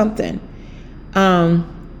 do something.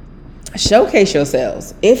 Showcase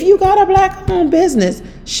yourselves. If you got a Black-owned business,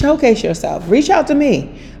 showcase yourself. Reach out to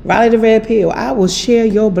me, Riley the Red Pill. I will share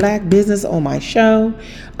your Black business on my show.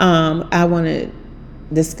 I want to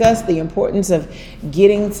discuss the importance of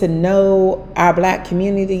getting to know our Black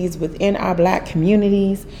communities within our Black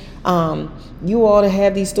communities. You all to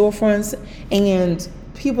have these storefronts and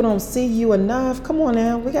people don't see you enough. Come on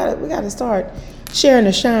now, we gotta start sharing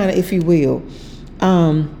the shine, if you will.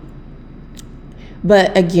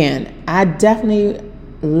 But again, I definitely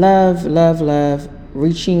love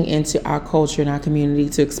reaching into our culture and our community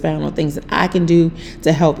to expound on things that I can do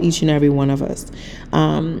to help each and every one of us.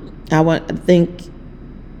 I want to thank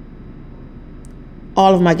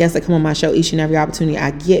all of my guests that come on my show each and every opportunity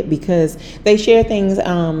I get, because they share things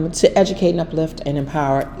to educate and uplift and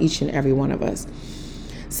empower each and every one of us.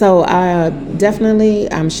 So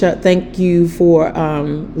I'm sure. Thank you for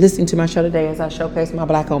listening to my show today as I showcase my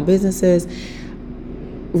Black-owned businesses.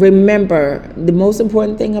 Remember, the most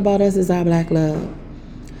important thing about us is our Black love.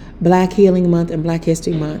 Black Healing Month and Black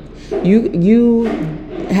History Month. You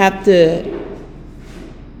have to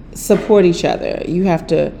support each other. You have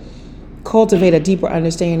to cultivate a deeper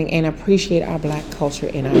understanding and appreciate our Black culture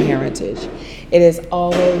and our heritage. It is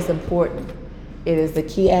always important. It is the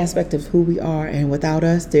key aspect of who we are, and without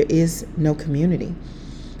us, there is no community.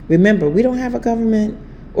 Remember, we don't have a government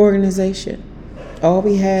organization. All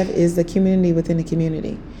we have is the community within the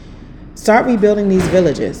community. Start rebuilding these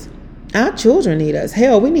villages. Our children need us.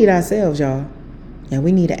 Hell, we need ourselves, y'all. And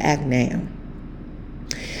we need to act now.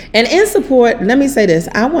 And in support, let me say this.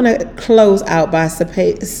 I want to close out by I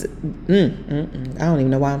don't even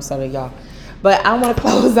know why I'm sorry, y'all. But I want to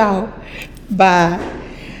close out by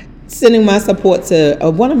sending my support to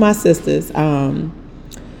one of my sisters.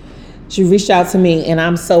 She reached out to me, and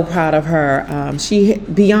I'm so proud of her.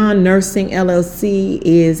 Beyond Nursing LLC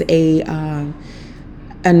is a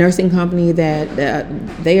nursing company that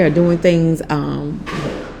they are doing things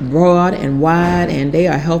broad and wide, and they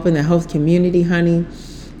are helping the health community, honey.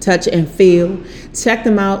 Touch and feel. Check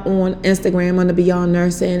them out on Instagram under Beyond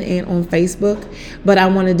Nursing and on Facebook. But I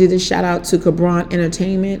want to do this shout out to Cabron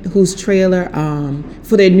Entertainment, whose trailer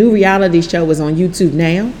for their new reality show is on YouTube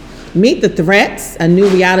now. Meet the Threats, a new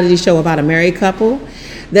reality show about a married couple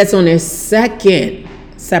that's on their second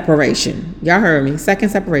separation. Y'all heard me, second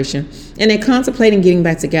separation. And they're contemplating getting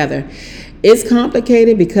back together. It's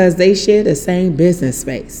complicated because they share the same business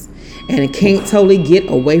space. And it can't totally get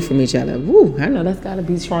away from each other. Woo, I know that's got to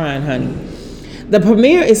be trying, honey. The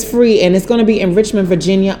premiere is free, and it's going to be in Richmond,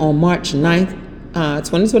 Virginia on March 9th,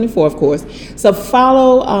 2024, of course. So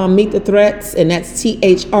follow Meet the Threats, and that's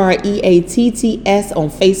THREATTS on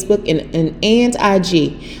Facebook and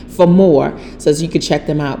IG for more, so you can check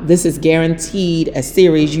them out. This is guaranteed a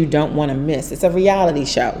series you don't want to miss. It's a reality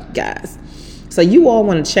show, guys. So you all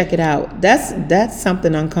want to check it out. That's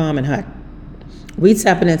something uncommon, huh? We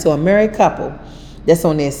tapping into a married couple that's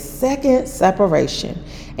on their second separation,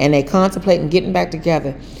 and they contemplating getting back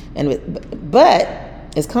together. But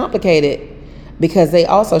it's complicated because they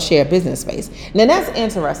also share business space. Now that's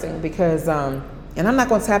interesting because, and I'm not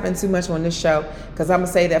going to tap in too much on this show because I'm going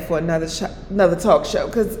to say that for another talk show,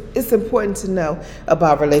 because it's important to know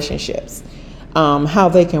about relationships, how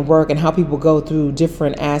they can work, and how people go through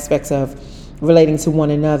different aspects of relating to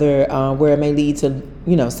one another, where it may lead to,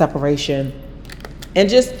 separation. And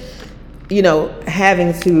just,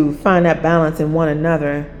 having to find that balance in one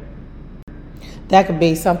another, that could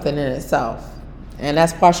be something in itself. And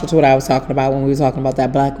that's partial to what I was talking about when we were talking about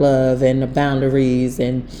that black love and the boundaries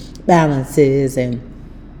and balances and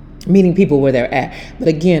meeting people where they're at. But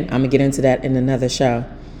again, I'm going to get into that in another show.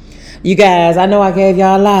 You guys, I know I gave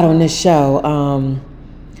y'all a lot on this show.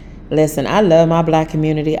 Listen, I love my black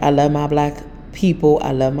community. I love my black people.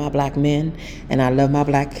 I love my black men, and I love my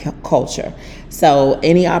black culture. So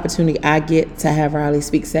any opportunity I get to have Riley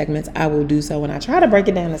speak segments, I will do so. And I try to break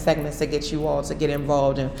it down to segments to get you all to get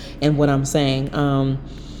involved in what I'm saying.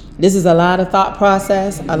 This is a lot of thought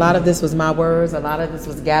process. A lot of this was my words. A lot of this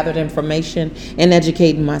was gathered information and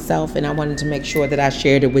educating myself. And I wanted to make sure that I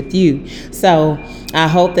shared it with you. So I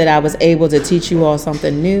hope that I was able to teach you all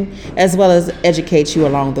something new, as well as educate you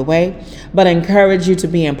along the way. But I encourage you to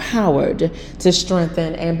be empowered, to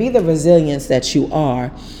strengthen, and be the resilience that you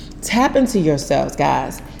are. Tap into yourselves,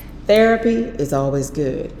 guys. Therapy is always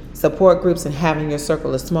good. Support groups and having your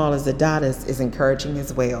circle as small as the dot is encouraging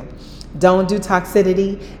as well. Don't do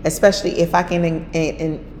toxicity, especially if I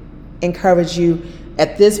can encourage you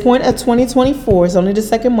at this point of 2024. It's only the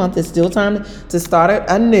second month. It's still time to start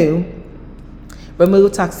anew.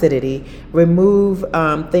 Remove toxicity. Remove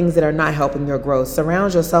things that are not helping your growth.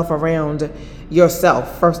 Surround yourself around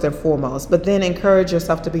yourself first and foremost, but then encourage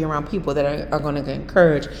yourself to be around people that are going to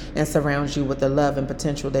encourage and surround you with the love and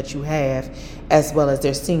potential that you have, as well as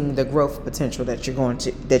they're seeing the growth potential that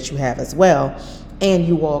you have as well, and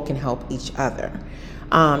you all can help each other.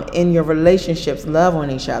 In your relationships, love on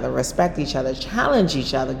each other, respect each other, challenge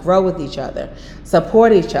each other, grow with each other,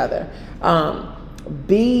 support each other,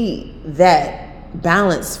 be that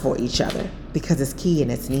balance for each other, because it's key and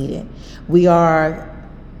it's needed. We are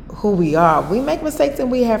who we are. We make mistakes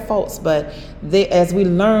and we have faults, but as we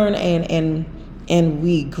learn and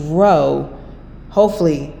we grow,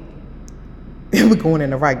 hopefully we're going in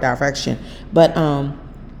the right direction. But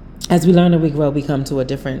as we learn and we grow, we come to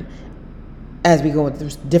as we go through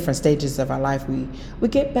different stages of our life, we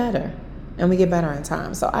get better, and we get better in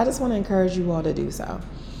time. So I just want to encourage you all to do so.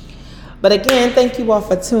 But again, thank you all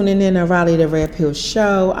for tuning in to Riley the Red Pill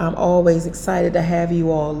Show. I'm always excited to have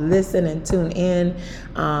you all listen and tune in.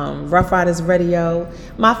 Rough Riders Radio,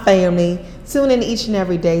 my family. Tune in each and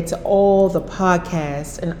every day to all the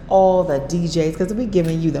podcasts and all the DJs, because we're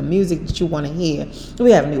giving you the music that you want to hear.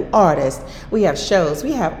 We have new artists. We have shows.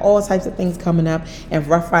 We have all types of things coming up, and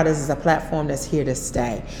Rough Riders is a platform that's here to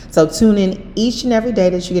stay. So tune in each and every day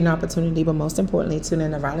that you get an opportunity, but most importantly, tune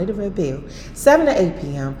in to Riley the Red Pill, 7 to 8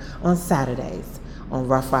 p.m. on Saturdays on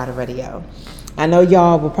Rough Rider Radio. I know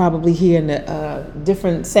y'all will probably hear the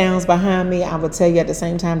different sounds behind me. I will tell you at the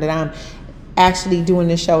same time that I'm actually doing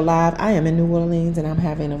this show live. I am in New Orleans and I'm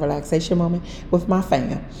having a relaxation moment with my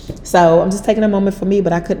fam. So I'm just taking a moment for me,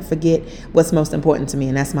 but I couldn't forget what's most important to me,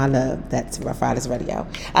 and that's my love. That's Rough Riders Radio.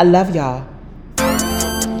 I love y'all. We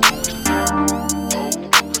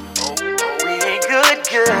ain't good,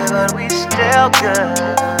 but we still good.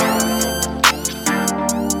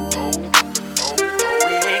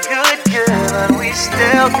 We ain't good, but we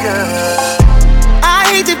still good. I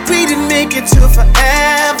hate that we didn't make it to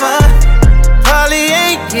forever. Probably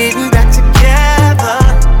ain't getting back together,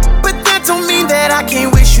 but that don't mean that I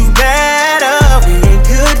can't wish you better. We ain't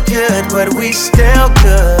good, but we still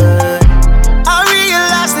good. I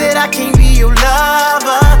realize that I can't be your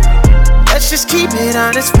lover. Let's just keep it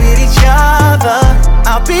honest with each other.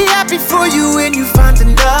 I'll be happy for you when you find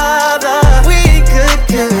another. We ain't good,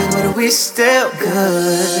 but we still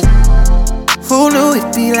good. Who knew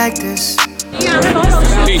it'd be like this?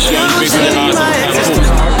 Peace, y'all. Big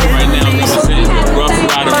right now, Rough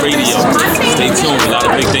Rider Radio. Stay tuned, a lot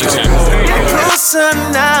of big things happening. Closer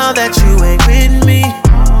now that you ain't with me.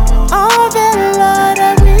 All that love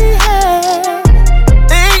that we had,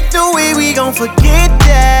 ain't no way we gon' forget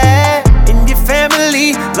that. And your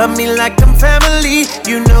family, love me like I'm family.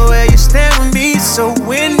 You know where you stand with me. So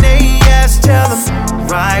when they ask, tell them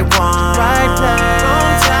right one, right place,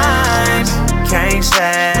 wrong time. Can't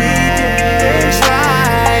say we didn't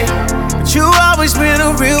try, but you always been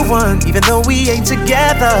a real one. Even though we ain't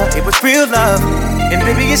together, it was real love, and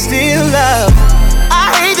baby it's still love.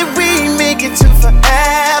 I hate that we ain't make it to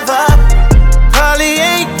forever. Probably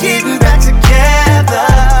ain't getting back together,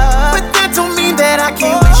 but that don't mean that I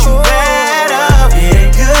can't wish you better. We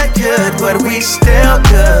ain't good, but we still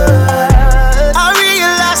good. I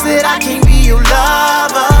realize that I can't be your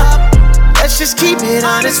lover. Let's just keep it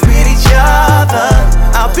honest with each other.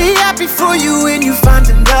 I'll be happy for you when you find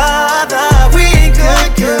another. We ain't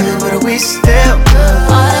good, but we still good.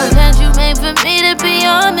 All the plans you made for me to be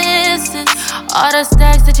your missus, all the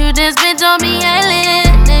stacks that you did spent on me ain't lit.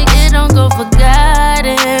 Nigga, don't go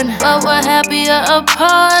forgotten, but we're happier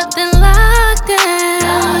apart than locked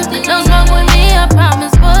in. Don't smoke with me, I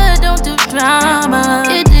promise, but don't do drama.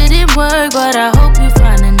 It didn't work, but I hope you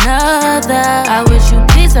find another. I wish you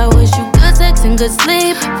peace, I wish you good sex and good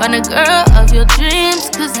sleep. Find a girl of your dreams,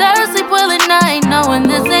 cause I sleep well at night knowing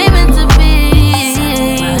this ain't meant to be.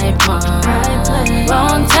 Right one, right place,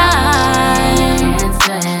 wrong time.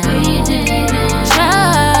 We didn't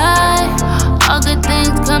try. All good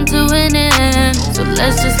things come to an end, so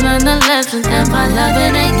let's just learn the lessons and find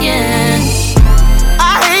loving again.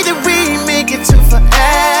 I hate that we ain't make it to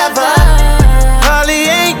forever. Probably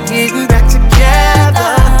ain't getting back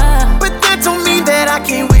together, but that don't mean that I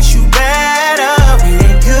can't wish you better. We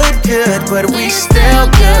ain't good, but we still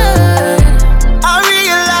good. I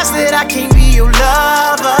realize that I can't be your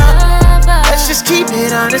lover. Let's just keep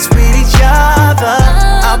it honest with each other.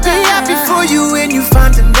 I'll be happy for you when you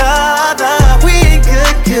find another. We ain't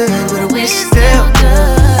good, but we still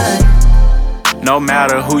good. No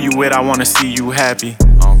matter who you with, I wanna see you happy.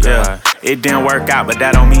 Yeah, it didn't work out, but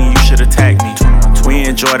that don't mean you should attack me. We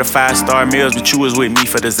enjoy the 5-star meals, but you was with me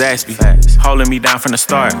for the Zaxby. Holding me down from the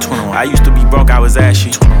start. I used to be broke, I was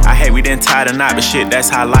ashy. I hate we didn't tie the knot, but shit, that's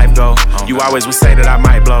how life go. You always would say that I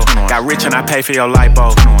might blow. Got rich and I pay for your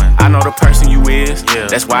lipo. I know the person you is,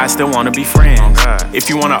 that's why I still wanna be friends. If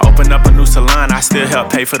you wanna open up a new salon, I still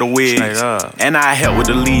help pay for the wigs. And I help with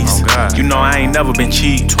the lease. You know I ain't never been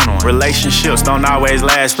cheap. Relationships don't always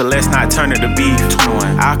last, but let's not turn it to beef.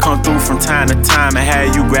 I'll come through from time to time and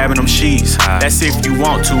have you grabbing them sheets. That's if you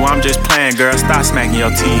want to, I'm just playing, girl, stop smacking your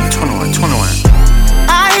teeth. 21.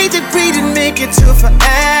 I hate that we didn't make it to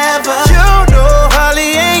forever. You know,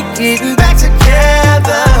 probably ain't getting back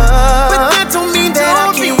together, but that don't mean that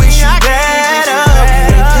I can't wish you better.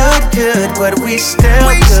 We ain't good, but we still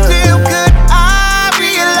good. I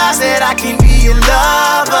realize that I can't be your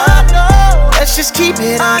lover. Let's just keep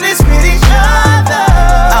it honest with each other.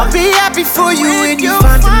 I'll be happy for you when you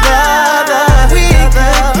find another. We ain't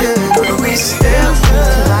good, but we still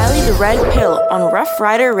good. Riley the Red Pill on Rough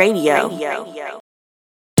Rider Radio.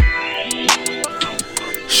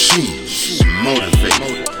 She's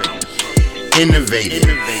motivated,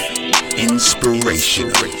 innovative,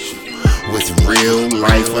 inspirational, with real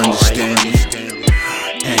life understanding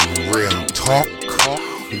and real talk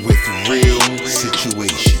with real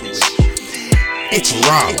situations. It's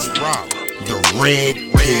Riley, the Red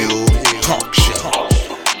Pill Talk Show.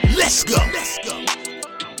 Let's go.